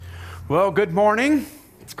Well, good morning.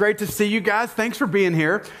 It's great to see you guys. Thanks for being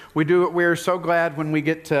here. We're so glad when we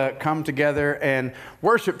get to come together and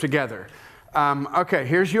worship together. Okay,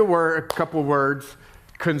 here's a couple words.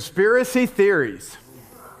 Conspiracy theories.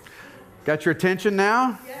 Got your attention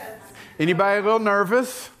now? Yes. Anybody a little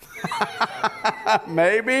nervous?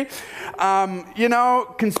 Maybe.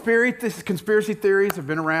 Conspiracy theories have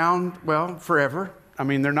been around, forever. I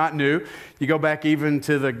mean, they're not new. You go back even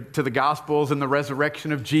to the Gospels and the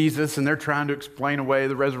resurrection of Jesus, and they're trying to explain away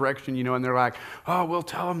the resurrection, and they're like, oh, we'll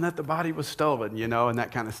tell them that the body was stolen, and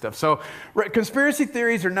that kind of stuff. So conspiracy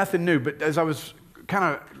theories are nothing new, but as I was kind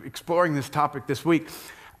of exploring this topic this week,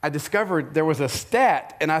 I discovered there was a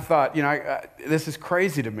stat, and I thought, this is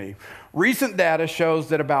crazy to me. Recent data shows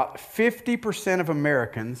that about 50% of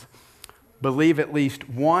Americans believe at least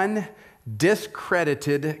one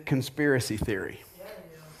discredited conspiracy theory.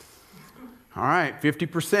 All right,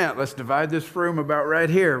 50%. Let's divide this room about right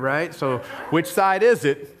here, right? So which side is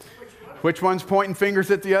it? Which one's pointing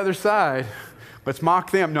fingers at the other side? Let's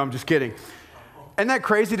mock them. No, I'm just kidding. Isn't that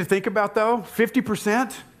crazy to think about, though?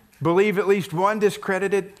 50% believe at least one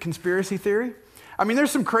discredited conspiracy theory? I mean,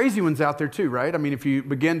 there's some crazy ones out there, too, right? I mean, if you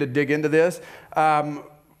begin to dig into this, from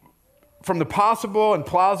the possible and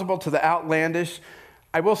plausible to the outlandish,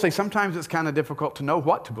 I will say sometimes it's kind of difficult to know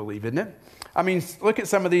what to believe, isn't it? I mean, look at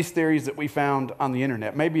some of these theories that we found on the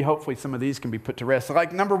internet. Maybe, hopefully, some of these can be put to rest. So,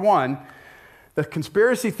 like, number one, the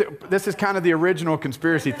conspiracy, this is kind of the original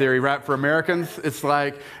conspiracy theory, right, for Americans. It's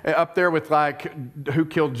like up there with, like, who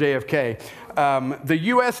killed JFK. The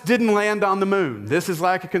U.S. didn't land on the moon. This is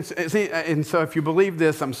like and so if you believe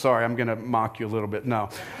this, I'm sorry, I'm going to mock you a little bit. No.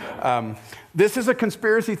 This is a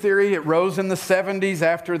conspiracy theory. It rose in the 70s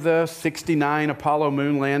after the 69 Apollo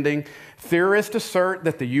moon landing. Theorists assert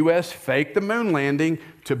that the U.S. faked the moon landing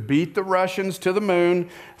to beat the Russians to the moon,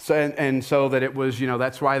 and so that it was,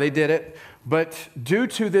 that's why they did it. But due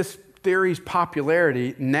to this theory's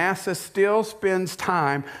popularity, NASA still spends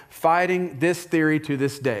time fighting this theory to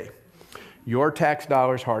this day. Your tax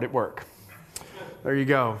dollars hard at work. There you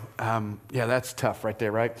go. That's tough right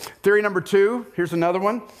there, right? Theory number two, here's another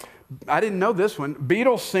one. I didn't know this one.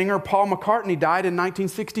 Beatles singer Paul McCartney died in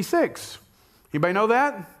 1966. Anybody know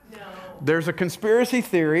that? No. There's a conspiracy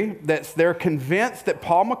theory that they're convinced that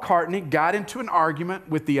Paul McCartney got into an argument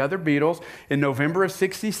with the other Beatles in November of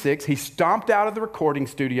 66. He stomped out of the recording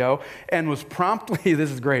studio and was promptly,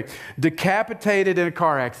 this is great, decapitated in a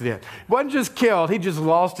car accident. Wasn't just killed, he just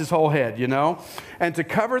lost his whole head, And to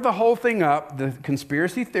cover the whole thing up, the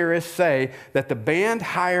conspiracy theorists say that the band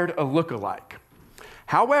hired a lookalike.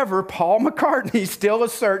 However, Paul McCartney still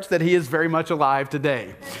asserts that he is very much alive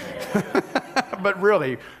today. But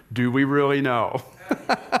really, do we really know?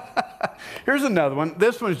 Here's another one.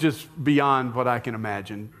 This one's just beyond what I can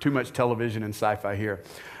imagine. Too much television and sci-fi here.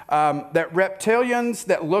 That reptilians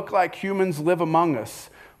that look like humans live among us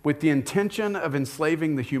with the intention of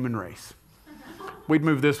enslaving the human race. We'd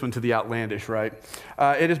move this one to the outlandish, right?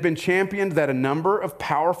 It has been championed that a number of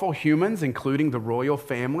powerful humans, including the royal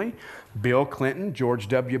family, Bill Clinton, George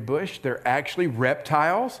W. Bush, they're actually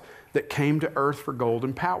reptiles that came to Earth for gold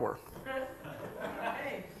and power.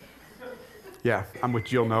 Yeah, I'm with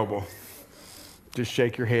Jill Noble. Just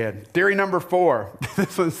shake your head. Theory number 4.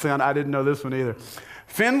 This one sound, I didn't know this one either.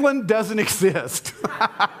 Finland doesn't exist.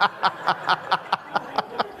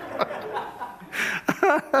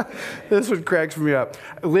 This one cracks me up.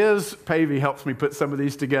 Liz Pavey helps me put some of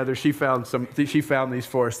these together. She found these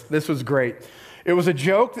for us. This was great. It was a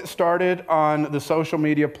joke that started on the social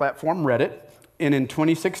media platform Reddit, and in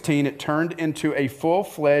 2016 it turned into a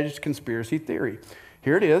full-fledged conspiracy theory.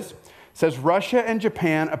 Here it is. It says Russia and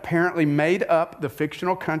Japan apparently made up the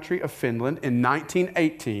fictional country of Finland in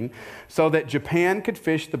 1918 so that Japan could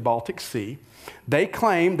fish the Baltic Sea. They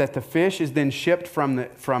claim that the fish is then shipped from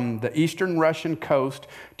the eastern Russian coast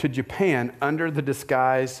to Japan under the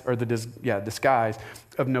disguise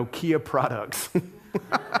of Nokia products.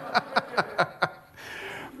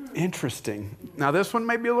 Interesting. Now this one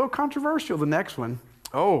may be a little controversial, the next one.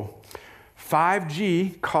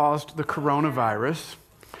 5G caused the coronavirus.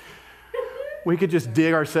 We could just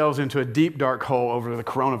dig ourselves into a deep, dark hole over the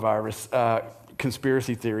coronavirus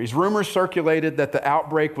conspiracy theories. Rumors circulated that the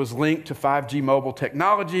outbreak was linked to 5G mobile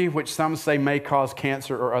technology, which some say may cause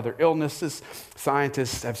cancer or other illnesses.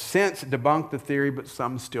 Scientists have since debunked the theory, but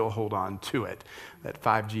some still hold on to it, that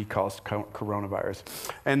 5G caused coronavirus.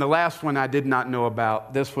 And the last one I did not know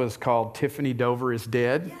about, this was called Tiffany Dover is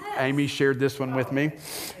Dead. Yes. Amy shared this one with me.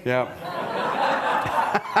 Yeah.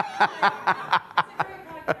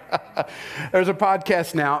 There's a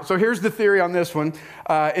podcast now. So here's the theory on this one.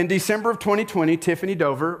 In December of 2020, Tiffany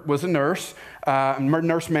Dover was a nurse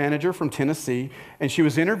manager from Tennessee, and she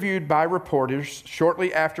was interviewed by reporters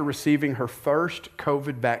shortly after receiving her first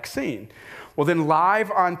COVID vaccine. Well, then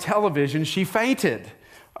live on television, she fainted.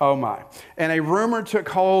 Oh my. And a rumor took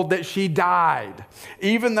hold that she died,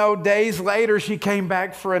 even though days later she came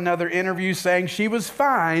back for another interview saying she was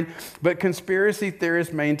fine, but conspiracy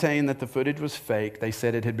theorists maintain that the footage was fake. They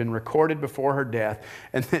said it had been recorded before her death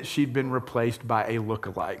and that she'd been replaced by a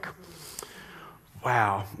lookalike.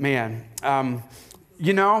 Wow, man.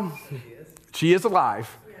 She is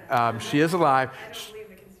alive. She is alive.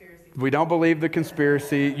 We don't believe the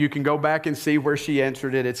conspiracy. You can go back and see where she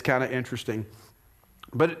answered it. It's kind of interesting.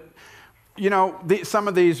 But, some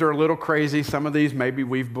of these are a little crazy. Some of these maybe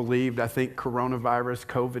we've believed. I think coronavirus,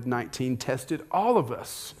 COVID-19 tested all of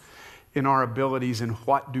us in our abilities and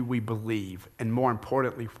what do we believe, and more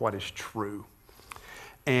importantly, what is true.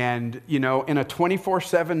 And, in a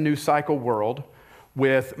 24/7 news cycle world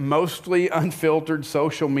with mostly unfiltered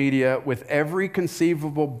social media, with every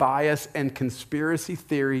conceivable bias and conspiracy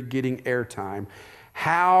theory getting airtime,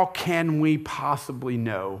 how can we possibly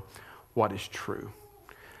know what is true?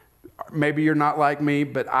 Maybe you're not like me,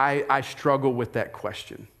 but I struggle with that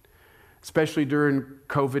question. Especially during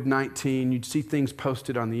COVID-19, you'd see things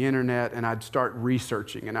posted on the internet, and I'd start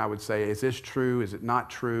researching, and I would say, is this true? Is it not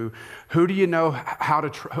true? Who do you know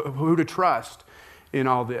who to trust in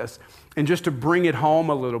all this? And just to bring it home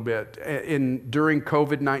a little bit, during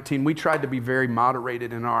COVID-19, we tried to be very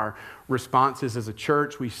moderated in our responses as a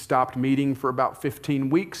church. We stopped meeting for about 15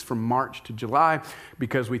 weeks from March to July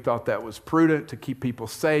because we thought that was prudent to keep people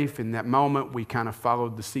safe. In that moment, we kind of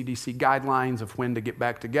followed the CDC guidelines of when to get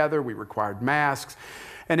back together. We required masks.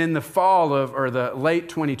 And in the the late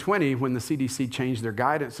 2020, when the CDC changed their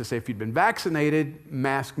guidance to say if you'd been vaccinated,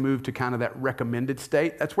 mask moved to kind of that recommended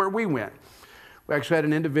state. That's where we went. We actually had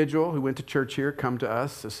an individual who went to church here come to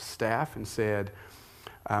us as staff and said,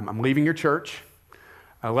 I'm leaving your church.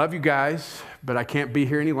 I love you guys, but I can't be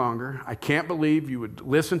here any longer. I can't believe you would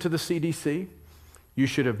listen to the CDC. You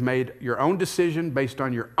should have made your own decision based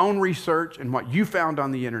on your own research and what you found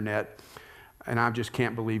on the internet. And I just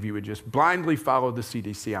can't believe you would just blindly follow the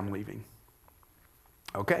CDC. I'm leaving.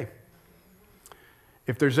 Okay.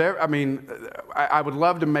 If there's ever, I would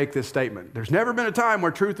love to make this statement. There's never been a time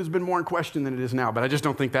where truth has been more in question than it is now, but I just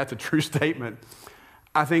don't think that's a true statement.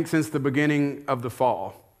 I think since the beginning of the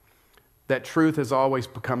fall, that truth has always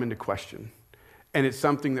come into question. And it's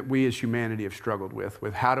something that we as humanity have struggled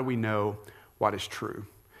with how do we know what is true?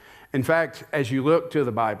 In fact, as you look to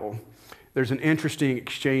the Bible, there's an interesting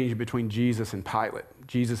exchange between Jesus and Pilate.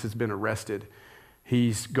 Jesus has been arrested.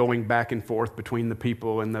 He's going back and forth between the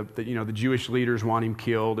people, and the Jewish leaders want him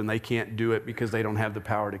killed, and they can't do it because they don't have the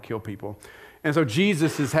power to kill people. And so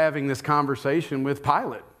Jesus is having this conversation with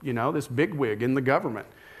Pilate, this bigwig in the government.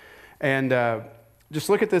 And just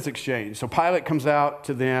look at this exchange. So Pilate comes out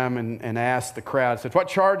to them and asks the crowd, says, "What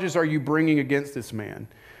charges are you bringing against this man?"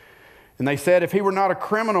 And they said, "If he were not a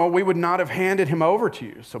criminal, we would not have handed him over to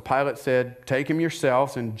you." So Pilate said, "Take him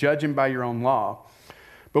yourselves and judge him by your own law."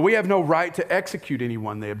 "But we have no right to execute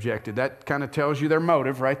anyone," they objected. That kind of tells you their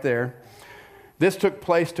motive right there. This took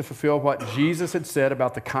place to fulfill what Jesus had said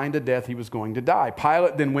about the kind of death he was going to die.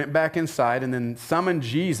 Pilate then went back inside and then summoned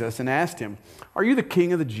Jesus and asked him, "Are you the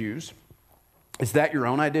king of the Jews?" "Is that your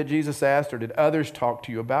own idea," Jesus asked, "or did others talk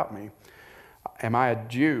to you about me?" Am I a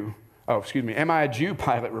Jew,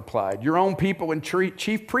 Pilate replied. "Your own people and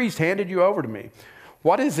chief priests handed you over to me.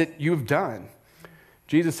 What is it you've done?"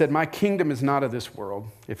 Jesus said, "My kingdom is not of this world.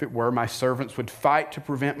 If it were, my servants would fight to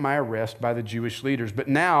prevent my arrest by the Jewish leaders. But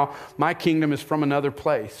now my kingdom is from another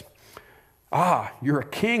place." "Ah, you're a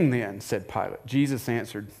king then," said Pilate. Jesus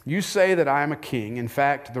answered, "You say that I am a king. In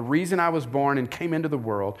fact, the reason I was born and came into the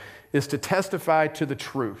world is to testify to the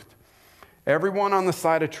truth. Everyone on the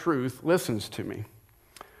side of truth listens to me."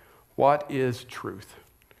 "What is truth?"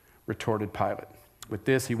 retorted Pilate. With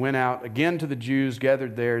this, he went out again to the Jews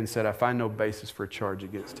gathered there and said, "I find no basis for a charge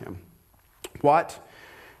against him." What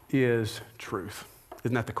is truth?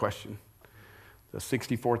 Isn't that the question? The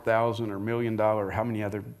 64,000 or $1 million or how many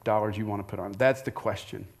other dollars you want to put on it. That's the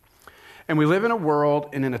question. And we live in a world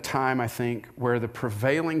and in a time, I think, where the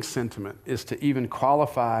prevailing sentiment is to even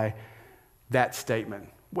qualify that statement.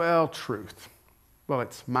 Well, truth. Well,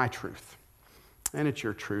 it's my truth. And it's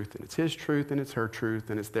your truth, and it's his truth, and it's her truth,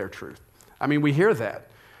 and it's their truth. We hear that.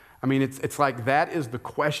 It's like that is the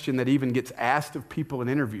question that even gets asked of people in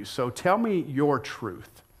interviews. So tell me your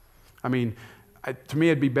truth. To me,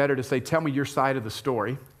 it'd be better to say, tell me your side of the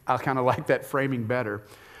story. I kind of like that framing better.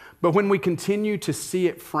 But when we continue to see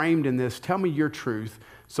it framed in this, tell me your truth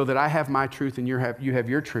so that I have my truth and you have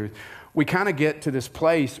your truth, we kind of get to this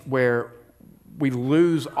place where we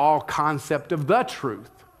lose all concept of the truth.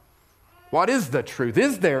 What is the truth?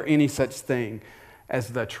 Is there any such thing as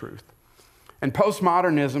the truth? And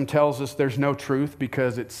postmodernism tells us there's no truth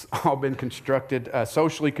because it's all been constructed,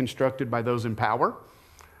 socially constructed by those in power.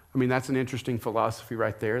 I mean, that's an interesting philosophy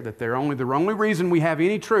right there, that the only reason we have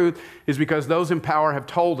any truth is because those in power have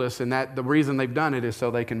told us, and that the reason they've done it is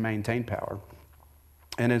so they can maintain power.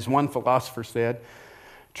 And as one philosopher said,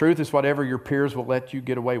 truth is whatever your peers will let you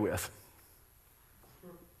get away with.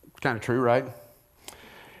 Kind of true, right?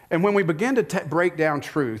 And when we begin to break down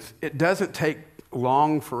truth, it doesn't take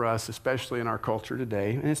long for us, especially in our culture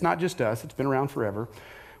today, and it's not just us, it's been around forever.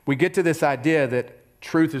 We get to this idea that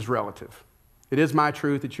truth is relative. It is my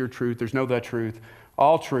truth, it's your truth, there's no the truth.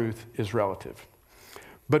 All truth is relative.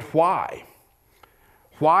 But why?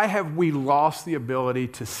 Why have we lost the ability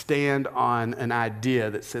to stand on an idea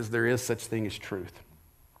that says there is such thing as truth?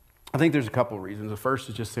 I think there's a couple of reasons. The first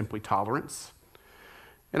is just simply tolerance.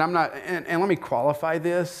 And I'm not, and let me qualify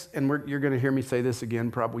this, and you're going to hear me say this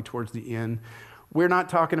again probably towards the end. We're not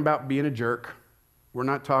talking about being a jerk. We're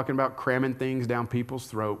not talking about cramming things down people's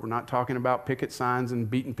throat. We're not talking about picket signs and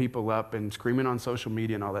beating people up and screaming on social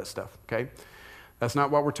media and all that stuff, okay? That's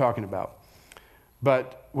not what we're talking about.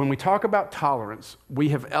 But when we talk about tolerance, we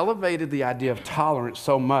have elevated the idea of tolerance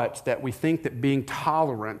so much that we think that being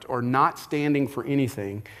tolerant or not standing for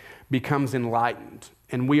anything becomes enlightened.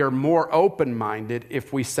 And we are more open-minded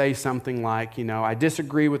if we say something like, I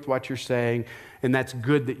disagree with what you're saying, and that's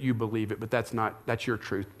good that you believe it, but that's your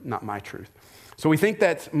truth, not my truth. So we think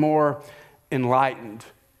that's more enlightened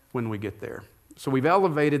when we get there. So we've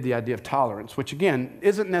elevated the idea of tolerance, which again,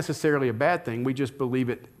 isn't necessarily a bad thing. We just believe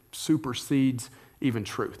it supersedes even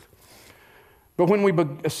truth. But when we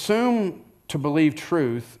assume to believe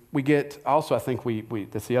truth, we get also, I think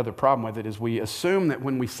that's the other problem with it, is we assume that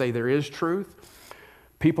when we say there is truth,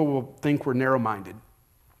 people will think we're narrow-minded.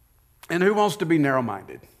 And who wants to be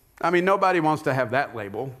narrow-minded? I mean, nobody wants to have that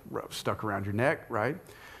label stuck around your neck, right?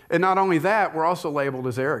 And not only that, we're also labeled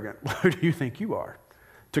as arrogant. Who do you think you are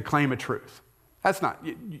to claim a truth? That's not,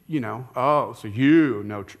 so you know,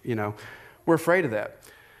 we're afraid of that.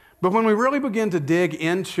 But when we really begin to dig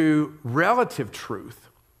into relative truth,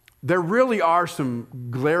 there really are some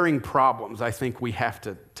glaring problems I think we have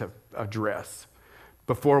to address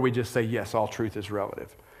before we just say, yes, all truth is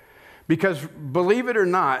relative. Because believe it or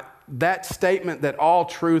not, that statement that all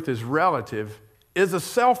truth is relative is a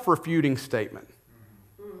self-refuting statement,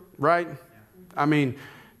 right? I mean,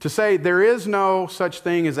 to say there is no such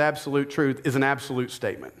thing as absolute truth is an absolute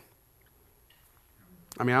statement.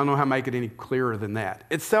 I mean, I don't know how to make it any clearer than that.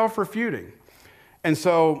 It's self-refuting. And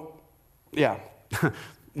so, yeah,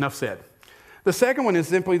 enough said. The second one is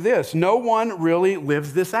simply this: no one really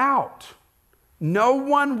lives this out. No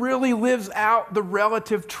one really lives out the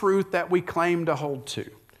relative truth that we claim to hold to.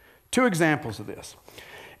 Two examples of this.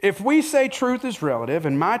 If we say truth is relative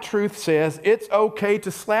and my truth says it's okay to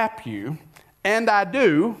slap you, and I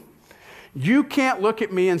do, you can't look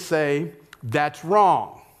at me and say, that's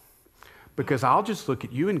wrong. Because I'll just look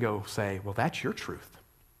at you and say, well, that's your truth.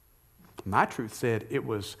 My truth said it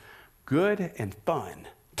was good and fun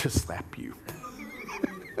to slap you.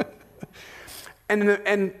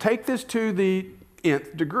 And take this to the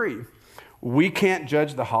nth degree. We can't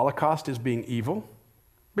judge the Holocaust as being evil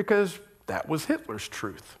because that was Hitler's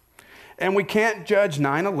truth. And we can't judge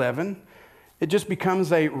 9/11. It just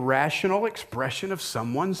becomes a rational expression of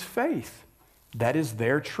someone's faith. That is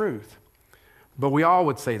their truth. But we all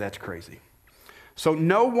would say that's crazy. So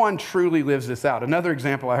no one truly lives this out. Another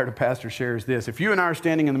example I heard a pastor share is this. If you and I are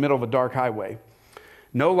standing in the middle of a dark highway,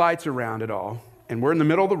 no lights around at all, and we're in the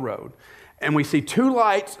middle of the road, and we see two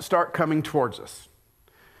lights start coming towards us.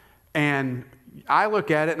 And I look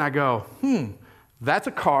at it and I go, that's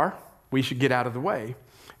a car. We should get out of the way.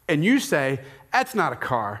 And you say, that's not a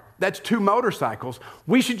car. That's two motorcycles.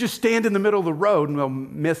 We should just stand in the middle of the road and they'll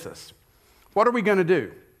miss us. What are we going to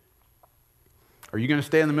do? Are you going to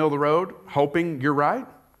stay in the middle of the road hoping you're right?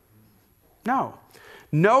 No.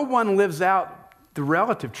 No one lives out the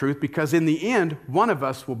relative truth because in the end, one of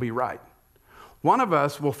us will be right. One of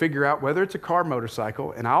us will figure out whether it's a car,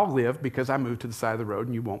 motorcycle, and I'll live because I moved to the side of the road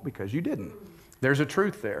and you won't because you didn't. There's a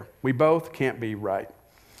truth there. We both can't be right.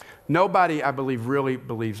 Nobody, I believe, really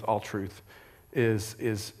believes all truth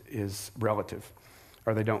is relative,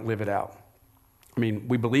 or they don't live it out. I mean,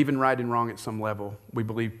 we believe in right and wrong at some level. We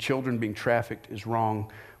believe children being trafficked is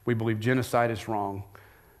wrong. We believe genocide is wrong.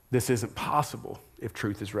 This isn't possible if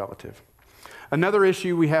truth is relative. Another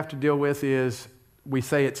issue we have to deal with is we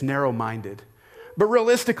say it's narrow-minded. But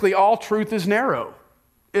realistically, all truth is narrow,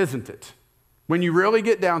 isn't it? When you really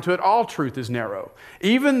get down to it, all truth is narrow.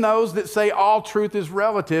 Even those that say all truth is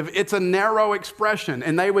relative, it's a narrow expression.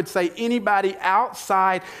 And they would say anybody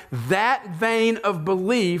outside that vein of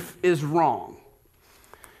belief is wrong.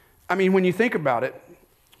 I mean, when you think about it,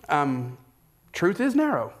 truth is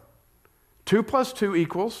narrow. 2 + 2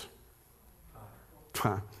 equals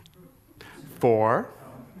 4.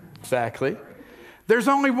 Exactly. There's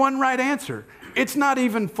only one right answer. It's not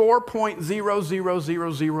even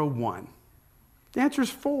 4.00001. The answer is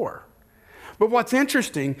 4. But what's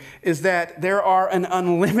interesting is that there are an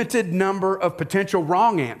unlimited number of potential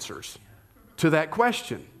wrong answers to that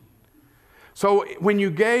question. So when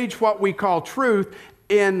you gauge what we call truth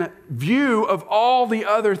in view of all the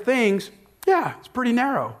other things, yeah, it's pretty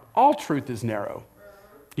narrow. All truth is narrow,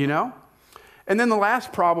 you know? And then the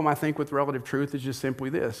last problem, I think, with relative truth is just simply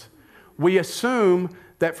this. We assume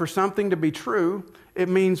that for something to be true, it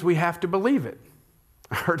means we have to believe it.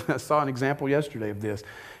 I saw an example yesterday of this.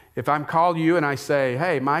 If I'm called you and I say,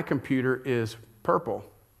 hey, my computer is purple,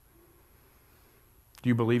 do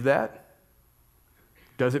you believe that?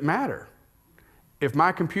 Does it matter? If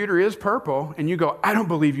my computer is purple and you go, I don't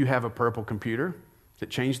believe you have a purple computer, does it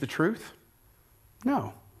change the truth?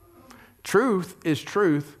 No. Truth is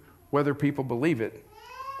truth whether people believe it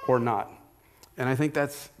or not. And I think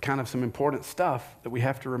that's kind of some important stuff that we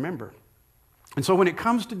have to remember. And so when it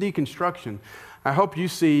comes to deconstruction, I hope you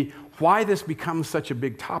see why this becomes such a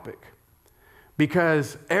big topic.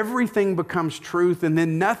 Because everything becomes truth and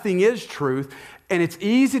then nothing is truth. And it's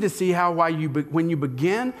easy to see how when you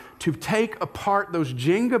begin to take apart those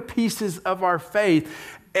Jenga pieces of our faith,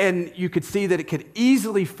 and you could see that it could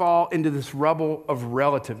easily fall into this rubble of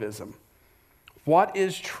relativism. What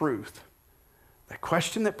is truth? The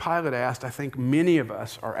question that Pilate asked, I think many of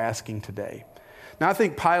us are asking today. Now, I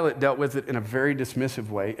think Pilate dealt with it in a very dismissive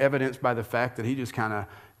way, evidenced by the fact that he just kind of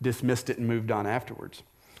dismissed it and moved on afterwards.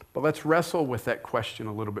 But let's wrestle with that question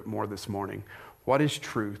a little bit more this morning. What is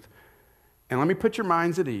truth? And let me put your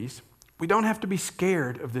minds at ease. We don't have to be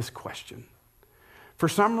scared of this question. For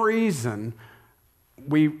some reason,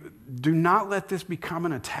 we do not let this become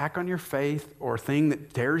an attack on your faith or a thing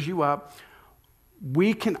that tears you up.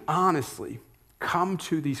 We can honestly come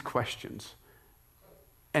to these questions.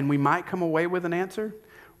 And we might come away with an answer.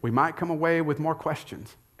 We might come away with more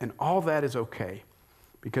questions. And all that is okay.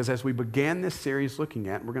 Because as we began this series looking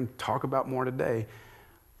at, and we're going to talk about more today,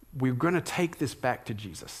 we're going to take this back to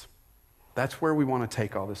Jesus. That's where we want to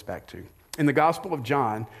take all this back to. In the Gospel of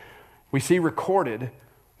John, we see recorded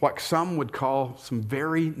what some would call some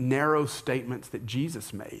very narrow statements that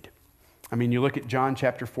Jesus made. I mean, you look at John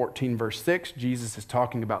chapter 14, verse 6, Jesus is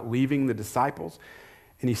talking about leaving the disciples.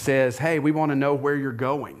 And he says, hey, we want to know where you're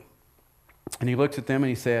going. And he looks at them and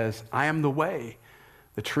he says, I am the way,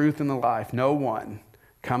 the truth, and the life. No one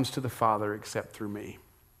comes to the Father except through me.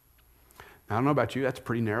 Now, I don't know about you, that's a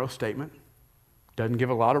pretty narrow statement. Doesn't give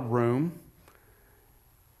a lot of room.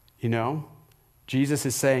 You know, Jesus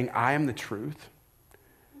is saying, I am the truth.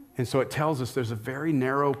 And so it tells us there's a very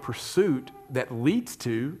narrow pursuit that leads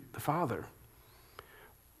to the Father.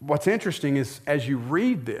 What's interesting is as you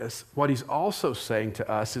read this, what he's also saying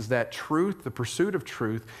to us is that truth, the pursuit of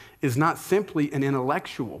truth, is not simply an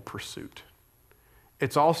intellectual pursuit.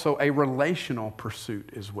 It's also a relational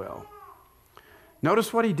pursuit as well.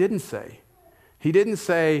 Notice what he didn't say. He didn't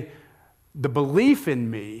say, the belief in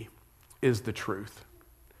me is the truth.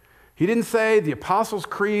 He didn't say the Apostles'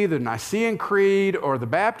 Creed, the Nicene Creed, or the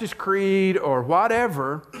Baptist Creed, or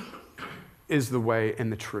whatever is the way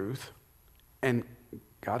and the truth. And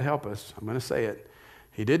God help us, I'm going to say it.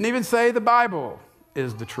 He didn't even say the Bible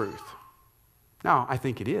is the truth. Now, I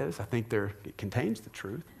think it is. I think it contains the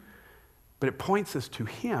truth. But it points us to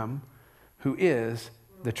him who is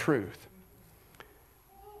the truth.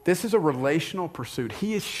 This is a relational pursuit.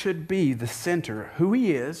 He should be the center. Who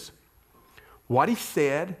he is, what he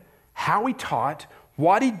said, how he taught,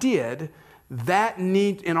 what he did,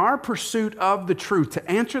 in our pursuit of the truth, to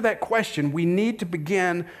answer that question, we need to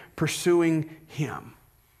begin pursuing him.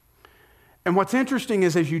 And what's interesting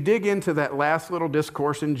is as you dig into that last little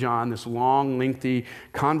discourse in John, this long, lengthy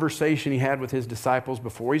conversation he had with his disciples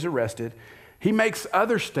before he's arrested, he makes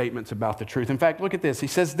other statements about the truth. In fact, look at this. He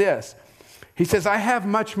says this. He says, I have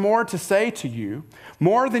much more to say to you,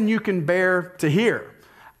 more than you can bear to hear.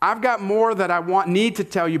 I've got more that I need to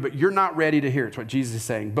tell you, but you're not ready to hear. It's what Jesus is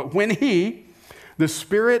saying. But when he, the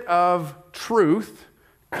Spirit of truth,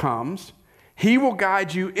 comes, He will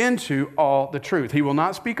guide you into all the truth. He will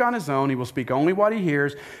not speak on his own. He will speak only what he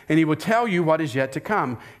hears, and he will tell you what is yet to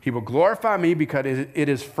come. He will glorify me because it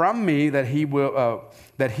is from me that he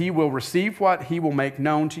will receive what he will make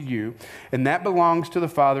known to you, and that belongs to the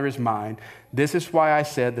Father is mine. This is why I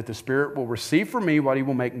said that the Spirit will receive from me what he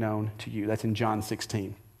will make known to you. That's in John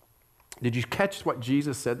 16. Did you catch what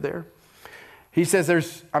Jesus said there? He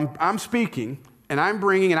says, I'm speaking, and I'm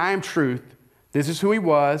bringing, and I am truth. This is who he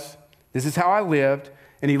was. This is how I lived.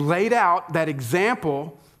 And he laid out that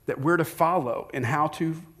example that we're to follow in how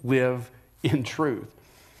to live in truth.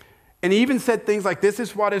 And he even said things like, this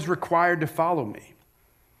is what is required to follow me.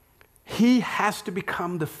 He has to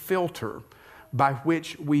become the filter by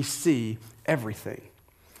which we see everything.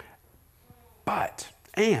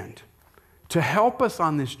 And to help us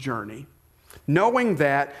on this journey, knowing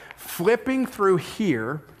that flipping through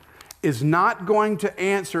here is not going to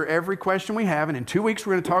answer every question we have. And in 2 weeks,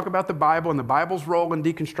 we're going to talk about the Bible and the Bible's role in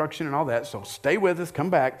deconstruction and all that. So stay with us, come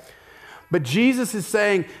back. But Jesus is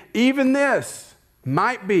saying, even this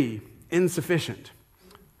might be insufficient.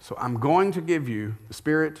 So I'm going to give you the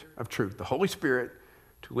Spirit of truth, the Holy Spirit,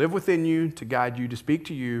 to live within you, to guide you, to speak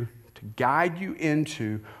to you, to guide you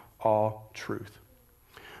into all truth.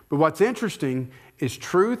 But what's interesting is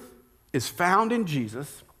truth is found in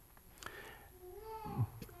Jesus,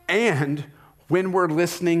 and when we're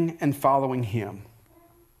listening and following him.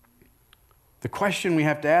 The question we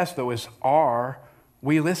have to ask, though, is, are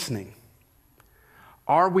we listening?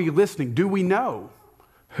 Are we listening? Do we know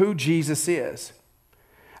who Jesus is?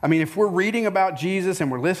 I mean, if we're reading about Jesus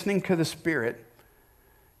and we're listening to the Spirit,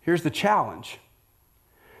 here's the challenge.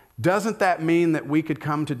 Doesn't that mean that we could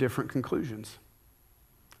come to different conclusions?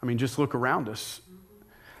 I mean, just look around us.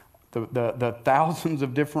 The thousands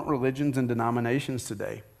of different religions and denominations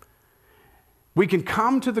today. We can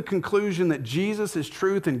come to the conclusion that Jesus is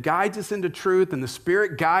truth and guides us into truth, and the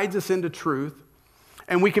Spirit guides us into truth,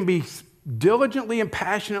 and we can be diligently and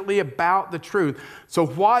passionately about the truth. So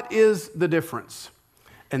what is the difference?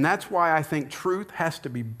 And that's why I think truth has to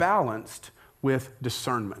be balanced with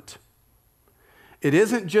discernment. It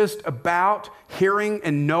isn't just about hearing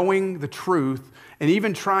and knowing the truth and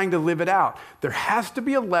even trying to live it out. There has to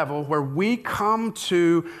be a level where we come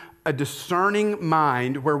to a discerning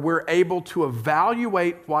mind where we're able to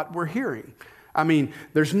evaluate what we're hearing. I mean,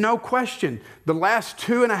 there's no question. The last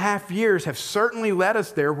 2.5 years have certainly led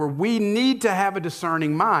us there where we need to have a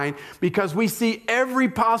discerning mind because we see every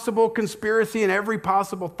possible conspiracy and every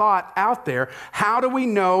possible thought out there. How do we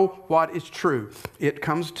know what is true? It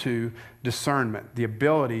comes to discernment, the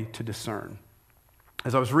ability to discern.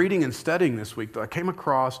 As I was reading and studying this week, though, I came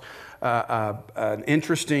across an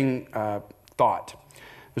interesting thought.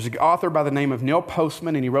 There's an author by the name of Neil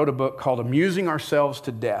Postman, and he wrote a book called Amusing Ourselves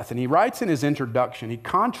to Death. And he writes in his introduction, he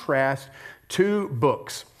contrasts two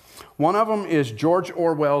books. One of them is George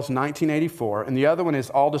Orwell's 1984, and the other one is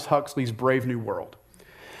Aldous Huxley's Brave New World.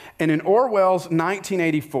 And in Orwell's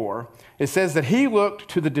 1984, it says that he looked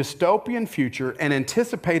to the dystopian future and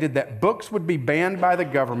anticipated that books would be banned by the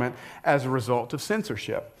government as a result of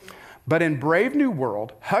censorship. But in Brave New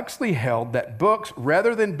World, Huxley held that books,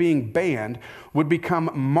 rather than being banned, would become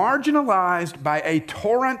marginalized by a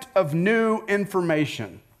torrent of new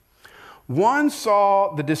information. One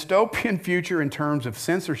saw the dystopian future in terms of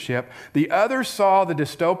censorship. The other saw the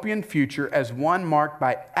dystopian future as one marked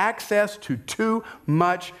by access to too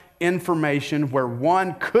much information, where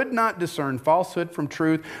one could not discern falsehood from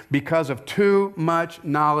truth because of too much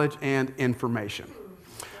knowledge and information.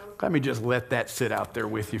 Let me just let that sit out there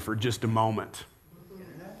with you for just a moment.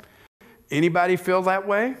 Anybody feel that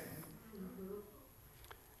way?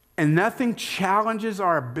 And nothing challenges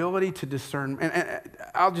our ability to discern. And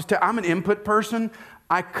I'll just tell you, I'm an input person.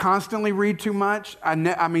 I constantly read too much. I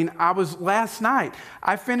was last night.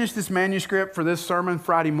 I finished this manuscript for this sermon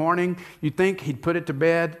Friday morning. You'd think he'd put it to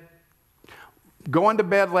bed. Going to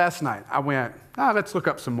bed last night, I went, let's look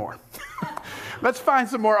up some more. Let's find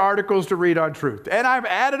some more articles to read on truth. And I've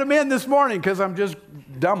added them in this morning because I'm just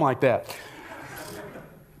dumb like that.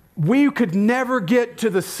 We could never get to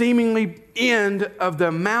the seemingly end of the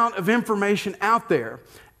amount of information out there.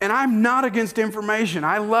 And I'm not against information.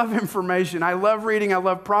 I love information. I love reading. I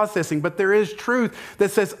love processing. But there is truth that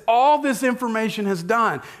says all this information has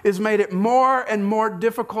done is made it more and more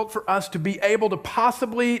difficult for us to be able to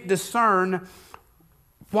possibly discern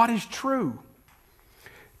what is true.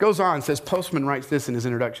 Goes on, says, Postman writes this in his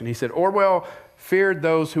introduction. He said, Orwell feared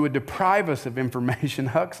those who would deprive us of information.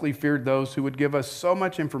 Huxley feared those who would give us so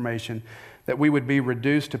much information that we would be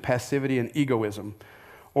reduced to passivity and egoism.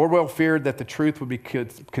 Orwell feared that the truth would be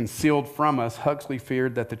concealed from us. Huxley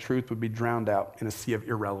feared that the truth would be drowned out in a sea of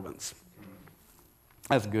irrelevance.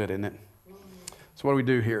 That's good, isn't it? So what do we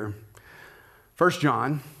do here? 1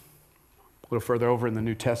 John, a little further over in the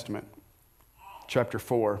New Testament, chapter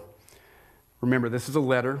 4. Remember, this is a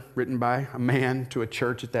letter written by a man to a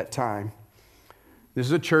church at that time. This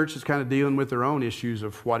is a church that's kind of dealing with their own issues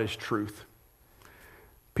of what is truth.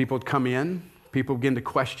 People would come in, people begin to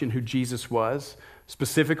question who Jesus was.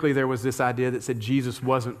 Specifically, there was this idea that said Jesus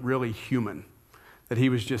wasn't really human, that he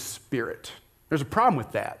was just spirit. There's a problem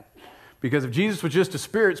with that, because if Jesus was just a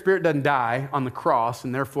spirit, spirit doesn't die on the cross,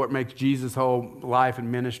 and therefore it makes Jesus' whole life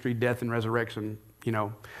and ministry, death and resurrection,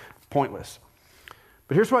 pointless.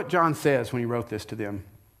 But here's what John says when he wrote this to them.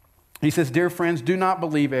 He says, "Dear friends, do not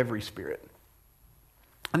believe every spirit."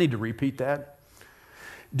 I need to repeat that.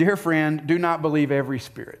 Dear friend, do not believe every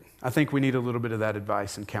spirit. I think we need a little bit of that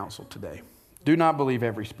advice and counsel today. Do not believe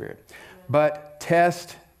every spirit, but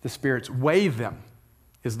test the spirits. Weigh them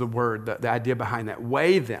is the word, the idea behind that.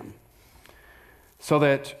 Weigh them so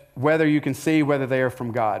that whether you can see whether they are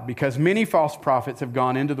from God. Because many false prophets have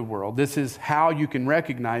gone into the world. This is how you can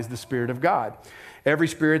recognize the Spirit of God. Every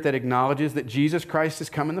spirit that acknowledges that Jesus Christ has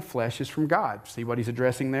come in the flesh is from God. See what he's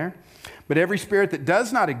addressing there? But every spirit that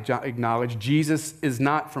does not acknowledge Jesus is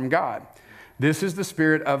not from God. This is the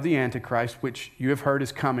spirit of the Antichrist, which you have heard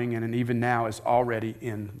is coming and even now is already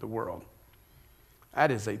in the world.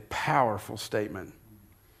 That is a powerful statement.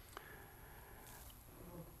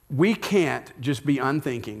 We can't just be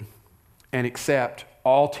unthinking and accept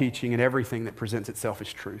all teaching and everything that presents itself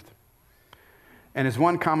as truth. And as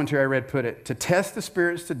one commentary I read put it, to test the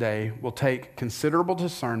spirits today will take considerable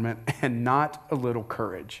discernment and not a little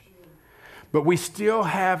courage. But we still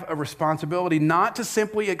have a responsibility not to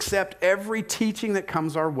simply accept every teaching that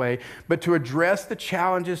comes our way, but to address the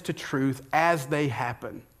challenges to truth as they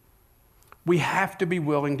happen. We have to be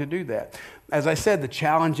willing to do that. As I said, the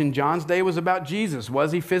challenge in John's day was about Jesus.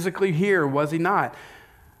 Was he physically here? Was he not?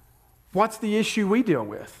 What's the issue we deal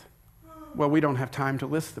with? Well, we don't have time to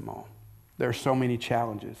list them all. There are so many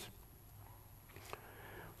challenges.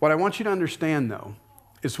 What I want you to understand, though,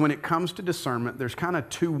 is when it comes to discernment, there's kind of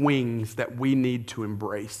two wings that we need to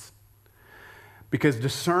embrace. Because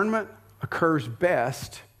discernment occurs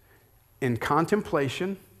best in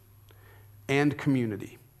contemplation and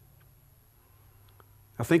community.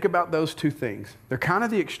 Now think about those two things. They're kind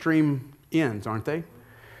of the extreme ends, aren't they?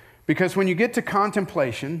 Because when you get to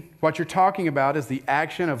contemplation, what you're talking about is the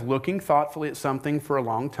action of looking thoughtfully at something for a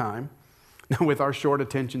long time. Now, with our short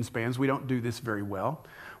attention spans, we don't do this very well.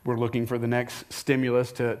 We're looking for the next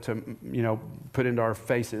stimulus to put into our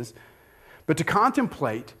faces. But to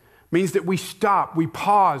contemplate means that we stop, we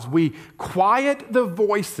pause, we quiet the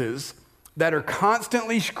voices that are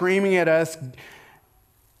constantly screaming at us,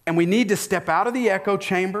 and we need to step out of the echo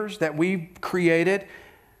chambers that we've created,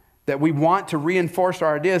 that we want to reinforce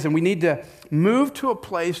our ideas, and we need to move to a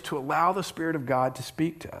place to allow the Spirit of God to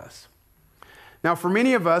speak to us. Now, for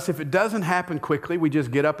many of us, if it doesn't happen quickly, we just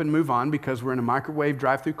get up and move on because we're in a microwave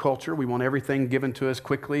drive-through culture. We want everything given to us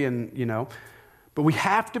quickly but we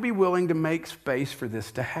have to be willing to make space for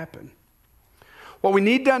this to happen. What we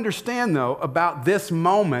need to understand, though, about this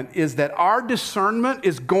moment is that our discernment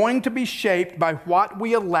is going to be shaped by what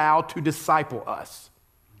we allow to disciple us.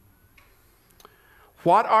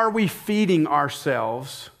 What are we feeding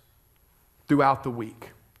ourselves throughout the week?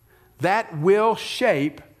 That will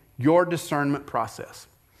shape your discernment process.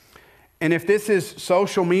 And if this is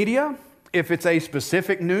social media, if it's a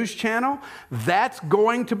specific news channel, that's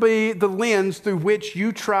going to be the lens through which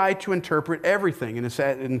you try to interpret everything. And it's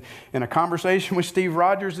in a conversation with Steve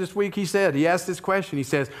Rogers this week, he asked this question. He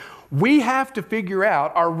says, we have to figure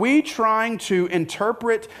out, are we trying to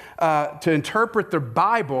interpret the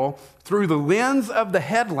Bible through the lens of the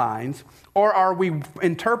headlines, or are we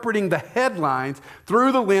interpreting the headlines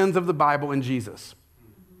through the lens of the Bible and Jesus?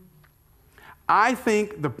 I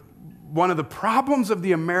think one of the problems of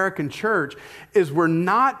the American church is we're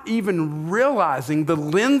not even realizing the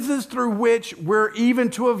lenses through which we're even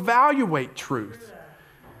to evaluate truth.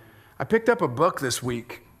 I picked up a book this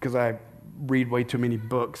week because I read way too many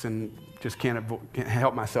books and just can't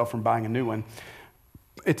help myself from buying a new one.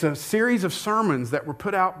 It's a series of sermons that were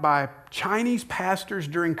put out by Chinese pastors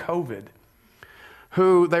during COVID,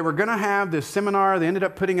 who they were going to have this seminar. They ended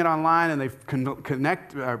up putting it online, and they've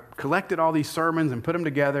collected all these sermons and put them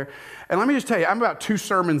together. And let me just tell you, I'm about 2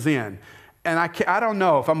 sermons in, and I don't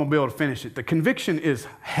know if I'm going to be able to finish it. The conviction is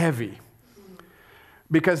heavy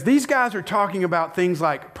because these guys are talking about things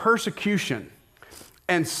like persecution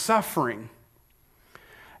and suffering.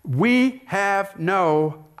 We have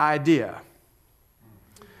no idea.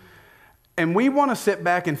 And we want to sit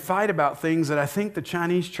back and fight about things that I think the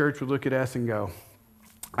Chinese church would look at us and go,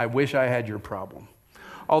 I wish I had your problem.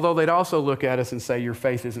 Although they'd also look at us and say, your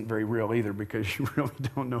faith isn't very real either because you really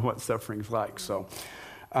don't know what suffering's like. So,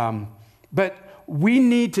 but we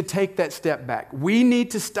need to take that step back. We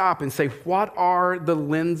need to stop and say, what are the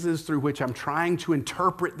lenses through which I'm trying to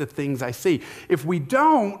interpret the things I see? If we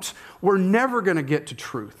don't, we're never going to get to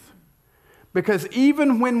truth. Because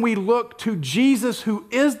even when we look to Jesus, who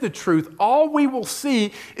is the truth, all we will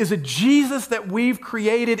see is a Jesus that we've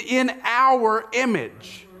created in our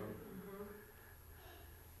image.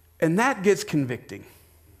 And that gets convicting.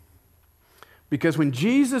 Because when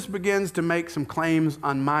Jesus begins to make some claims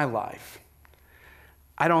on my life,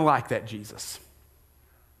 I don't like that Jesus.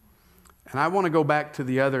 And I want to go back to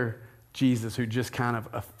the other Jesus who just kind of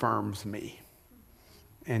affirms me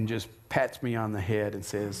and just pats me on the head and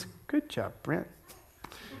says, good job, Brent.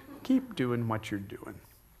 Keep doing what you're doing.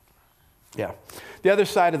 Yeah. The other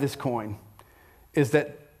side of this coin is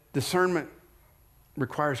that discernment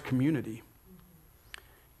requires community.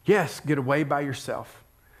 Yes, get away by yourself.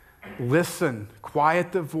 Listen,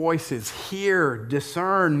 quiet the voices, hear,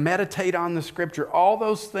 discern, meditate on the scripture, all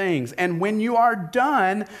those things. And when you are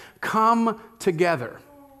done, come together.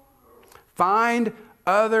 Find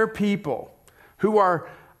other people who are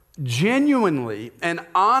genuinely and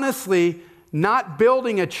honestly not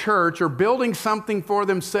building a church or building something for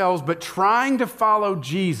themselves, but trying to follow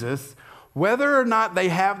Jesus, whether or not they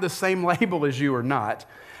have the same label as you or not,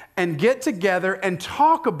 and get together and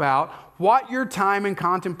talk about what your time in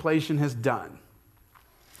contemplation has done.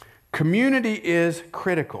 Community is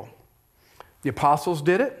critical. The apostles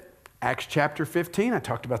did it. Acts chapter 15, I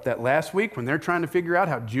talked about that last week, when they're trying to figure out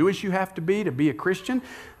how Jewish you have to be a Christian.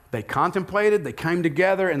 They contemplated, they came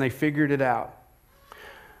together, and they figured it out.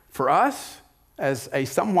 For us, as a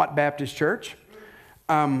somewhat Baptist church,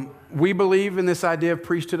 we believe in this idea of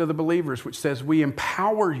priesthood of the believers, which says we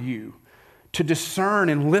empower you to discern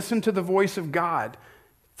and listen to the voice of God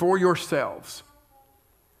for yourselves.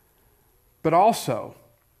 But also,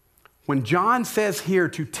 when John says here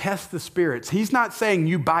to test the spirits, he's not saying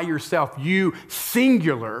you by yourself, you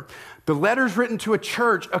singular. The letter's written to a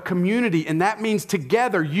church, a community, and that means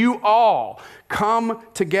together, you all come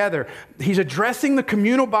together. He's addressing the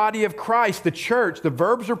communal body of Christ, the church. The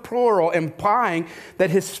verbs are plural, implying that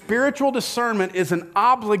his spiritual discernment is an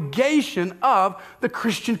obligation of the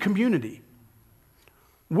Christian community.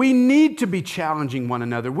 We need to be challenging one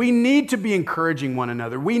another. We need to be encouraging one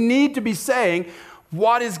another. We need to be saying,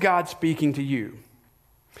 what is God speaking to you?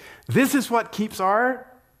 This is what keeps our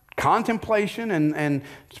contemplation and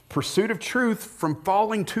pursuit of truth from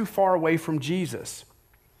falling too far away from Jesus.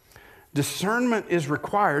 Discernment is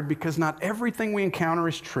required because not everything we encounter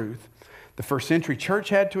is truth. The first century church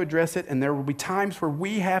had to address it, and there will be times where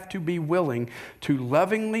we have to be willing to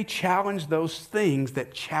lovingly challenge those things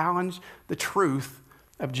that challenge the truth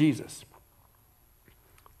of Jesus.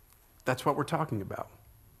 That's what we're talking about.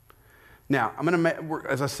 Now,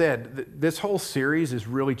 as I said, this whole series is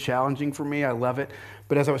really challenging for me. I love it.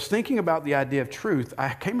 But as I was thinking about the idea of truth,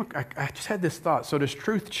 I just had this thought. So does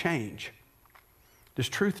truth change? Does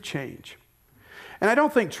truth change? And I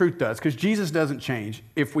don't think truth does, because Jesus doesn't change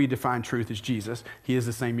if we define truth as Jesus. He is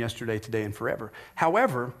the same yesterday, today, and forever.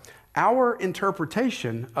 However, our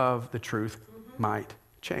interpretation of the truth might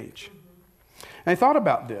change. And I thought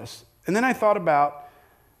about this, and then I thought about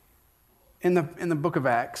in the book of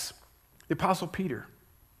Acts, the Apostle Peter,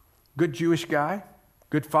 good Jewish guy,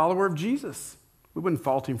 good follower of Jesus. We wouldn't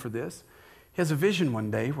fault him for this. He has a vision one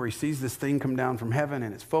day where he sees this thing come down from heaven,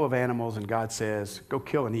 and it's full of animals, and God says, go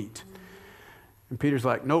kill and eat. And Peter's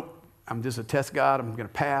like, nope, I'm just a test God. I'm going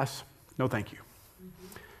to pass. No, thank you.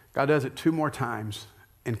 God does it 2 more times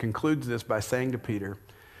and concludes this by saying to Peter,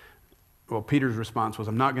 well, Peter's response was,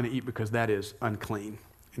 I'm not going to eat because that is unclean.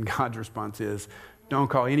 And God's response is, don't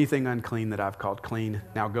call anything unclean that I've called clean.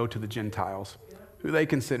 Now go to the Gentiles, who they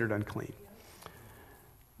considered unclean.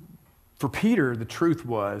 For Peter, the truth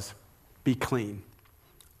was, be clean.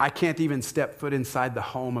 I can't even step foot inside the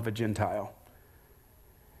home of a Gentile.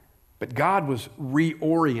 But God was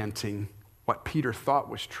reorienting what Peter thought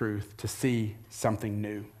was truth to see something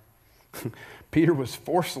new. Peter was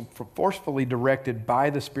forcefully directed by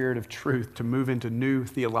the Spirit of truth to move into new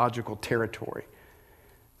theological territory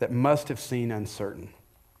that must have seemed uncertain.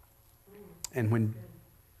 And when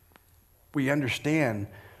we understand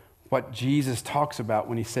what Jesus talks about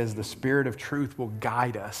when he says the Spirit of truth will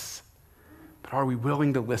guide us, but are we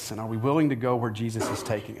willing to listen? Are we willing to go where Jesus is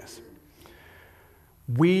taking us?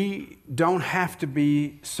 We don't have to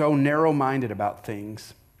be so narrow-minded about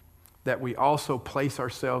things that we also place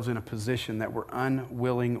ourselves in a position that we're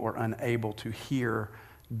unwilling or unable to hear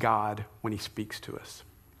God when he speaks to us.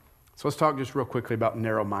 So let's talk just real quickly about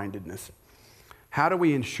narrow-mindedness. How do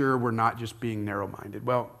we ensure we're not just being narrow-minded?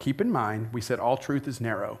 Well, keep in mind, we said all truth is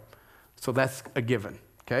narrow. So that's a given,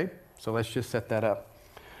 okay? So let's just set that up.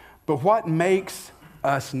 But what makes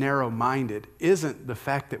us narrow-minded isn't the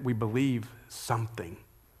fact that we believe something.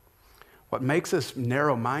 What makes us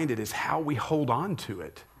narrow-minded is how we hold on to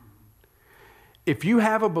it. If you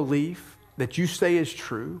have a belief that you say is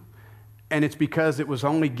true, and it's because it was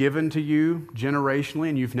only given to you generationally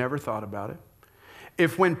and you've never thought about it,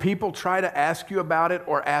 if when people try to ask you about it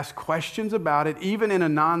or ask questions about it, even in a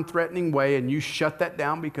non-threatening way, and you shut that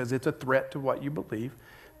down because it's a threat to what you believe,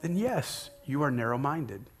 then yes, you are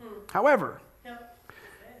narrow-minded. However,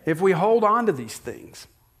 if we hold on to these things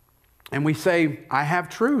and we say, I have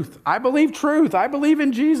truth, I believe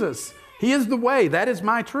in Jesus, He is the way, that is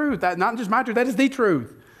my truth, that not just my truth, that is the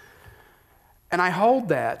truth. And I hold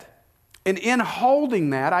that. And in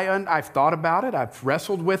holding that, I've thought about it, I've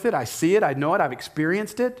wrestled with it, I see it, I know it, I've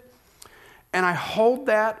experienced it. And I hold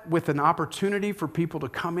that with an opportunity for people to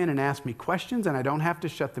come in and ask me questions, and I don't have to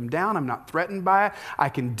shut them down. I'm not threatened by it. I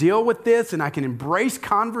can deal with this, and I can embrace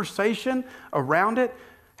conversation around it.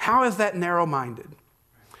 How is that narrow-minded?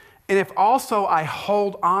 And if also I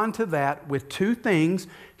hold on to that with two things,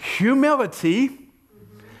 humility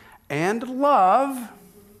and love,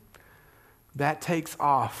 that takes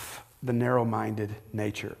off the narrow-minded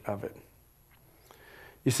nature of it.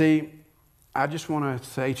 You see, I just want to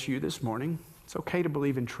say to you this morning, it's okay to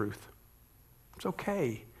believe in truth. It's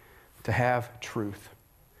okay to have truth.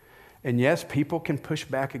 And yes, people can push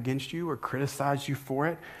back against you or criticize you for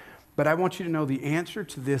it, but I want you to know the answer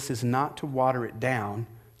to this is not to water it down.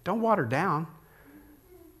 Don't water down.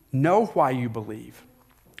 Know why you believe.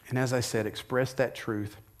 And as I said, express that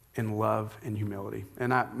truth in love and humility.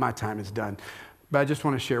 And my time is done. But I just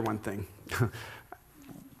want to share one thing.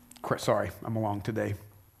 Sorry, I'm along today.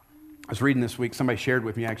 I was reading this week, somebody shared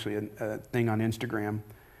with me actually a thing on Instagram,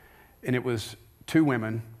 and it was two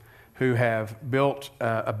women who have built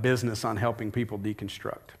a business on helping people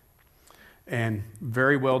deconstruct. And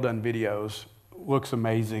very well done videos, looks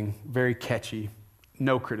amazing, very catchy,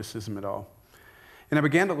 no criticism at all. And I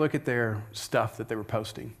began to look at their stuff that they were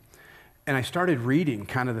posting. And I started reading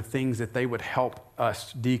kind of the things that they would help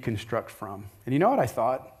us deconstruct from. And you know what I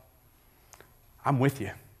thought? I'm with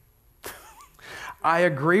you. I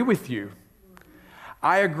agree with you.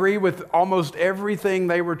 I agree with almost everything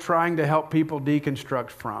they were trying to help people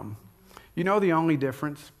deconstruct from. You know the only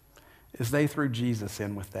difference is they threw Jesus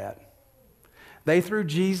in with that. They threw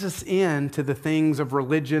Jesus into the things of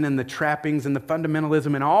religion and the trappings and the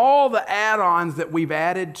fundamentalism and all the add-ons that we've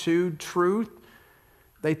added to truth.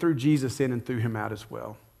 They threw Jesus in and threw him out as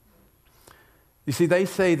well. You see, they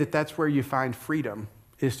say that that's where you find freedom,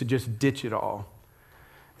 is to just ditch it all.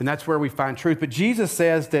 And that's where we find truth. But Jesus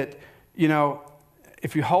says that, you know,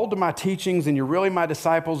 if you hold to my teachings and you're really my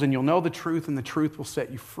disciples and you'll know the truth and the truth will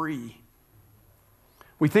set you free.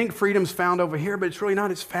 We think freedom's found over here, but it's really not.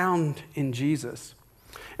 It's found in Jesus.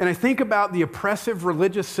 And I think about the oppressive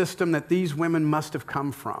religious system that these women must have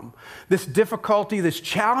come from. This difficulty, this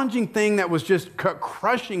challenging thing that was just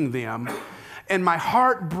crushing them. And my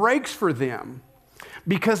heart breaks for them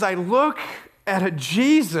because I look at a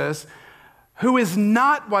Jesus who is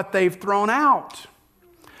not what they've thrown out.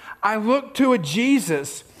 I look to a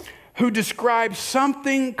Jesus who describes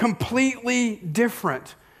something completely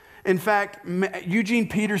different. In fact, Eugene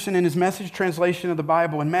Peterson, in his Message translation of the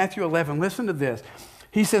Bible, in Matthew 11, listen to this.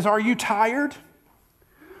 He says, are you tired?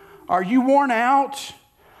 Are you worn out?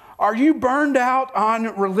 Are you burned out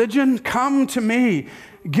on religion? Come to me.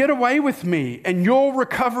 Get away with me, and you'll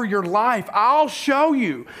recover your life. I'll show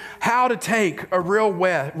you how to take a real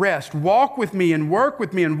rest. Walk with me and work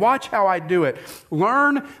with me and watch how I do it.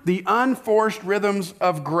 Learn the unforced rhythms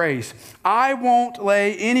of grace. I won't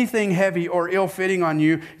lay anything heavy or ill-fitting on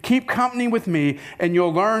you. Keep company with me, and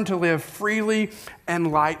you'll learn to live freely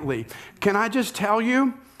and lightly. Can I just tell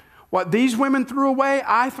you, what these women threw away,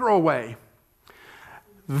 I throw away.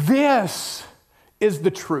 This is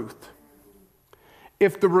the truth.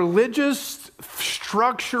 If the religious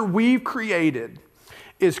structure we've created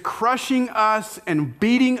is crushing us and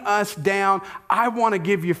beating us down, I want to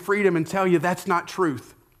give you freedom and tell you that's not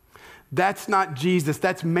truth. That's not Jesus.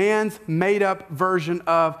 That's man's made-up version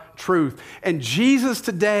of truth. And Jesus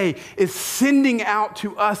today is sending out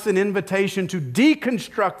to us an invitation to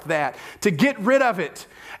deconstruct that, to get rid of it,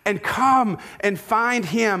 and come and find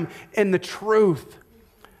him in the truth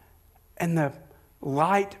and the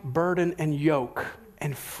light burden and yoke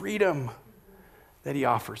and freedom that he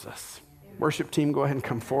offers us. Worship team, go ahead and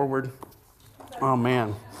come forward. Oh,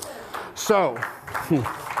 man. So...